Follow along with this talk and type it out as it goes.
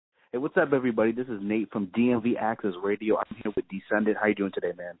Hey, what's up, everybody? This is Nate from DMV Access Radio. I'm here with Decendent. How you doing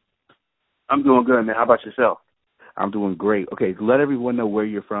today, man? I'm doing good, man. How about yourself? I'm doing great. Okay, so let everyone know where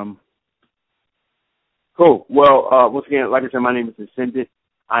you're from. Cool. Well, once again, like I said, my name is Decendent.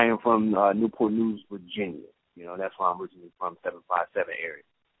 I am from Newport News, Virginia. You know, that's where I'm originally from, 757 area.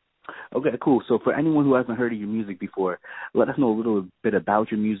 Okay, cool. So for anyone who hasn't heard of your music before, let us know a little bit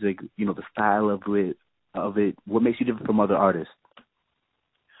about your music, you know, the style of it, what makes you different from other artists.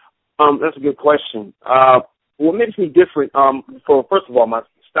 That's a good question. What makes me different, first of all, my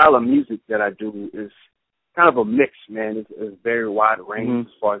style of music that I do is kind of a mix, man. It's very wide range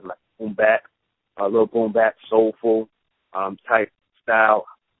as far as like boom bap, a little boom bap, soulful type style,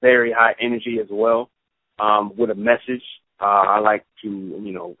 very high energy as well, with a message. I like to,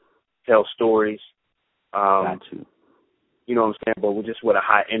 you know, tell stories. Got you. You know what I'm saying? But with just with a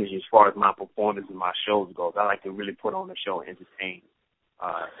high energy as far as my performance and my shows goes. I like to really put on the show and entertain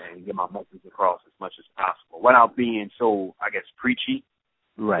and get my message across as much as possible without being so, I guess, preachy.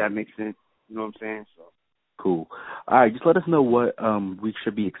 Right. If that makes sense. You know what I'm saying? So. Cool. All right, just let us know what we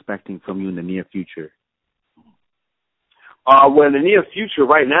should be expecting from you in the near future. Well, in the near future,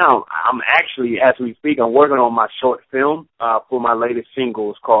 right now, I'm actually, as we speak, I'm working on my short film for my latest single.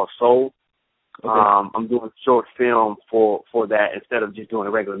 It's called Soul. Okay. I'm doing a short film for that. Instead of just doing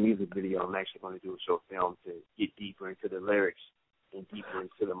a regular music video, I'm actually going to do a short film to get deeper into the lyrics and deeper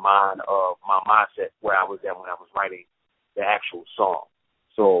into the mind of my mindset where I was at when I was writing the actual song.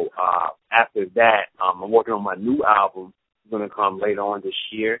 So after that, I'm working on my new album. It's going to come later on this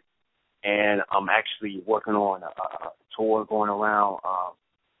year. And I'm actually working on a tour going around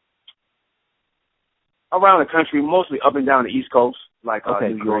the country, mostly up and down the East Coast, like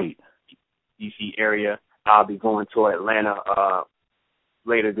New York, D.C. area. I'll be going to Atlanta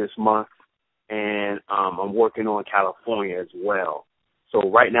later this month, and I'm working on California as well. So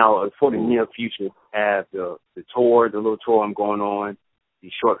right now, for the near future, I have the tour, the little tour I'm going on,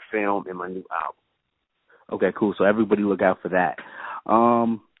 the short film, and my new album. Okay, cool. So everybody look out for that.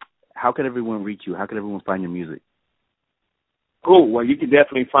 How can everyone reach you? How can everyone find your music? Cool. Well, you can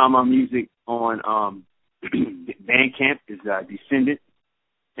definitely find my music on Bandcamp. Is Decendent.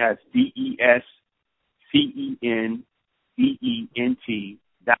 That's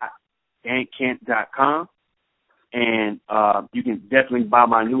DECENDENT.bandcamp.com. And you can definitely buy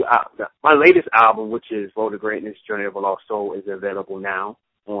my my latest album, which is Road to Greatness, Journey of a Lost Soul, is available now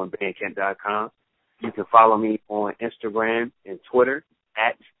on bandcamp.com. You can follow me on Instagram and Twitter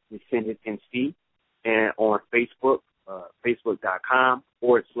at DescendantMC, and on Facebook,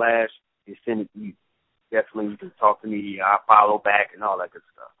 facebook.com/Descendant Youth. Definitely, you can talk to me. I follow back and all that good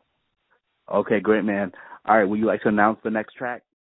stuff. Okay, great, man. All right, would you like to announce the next track?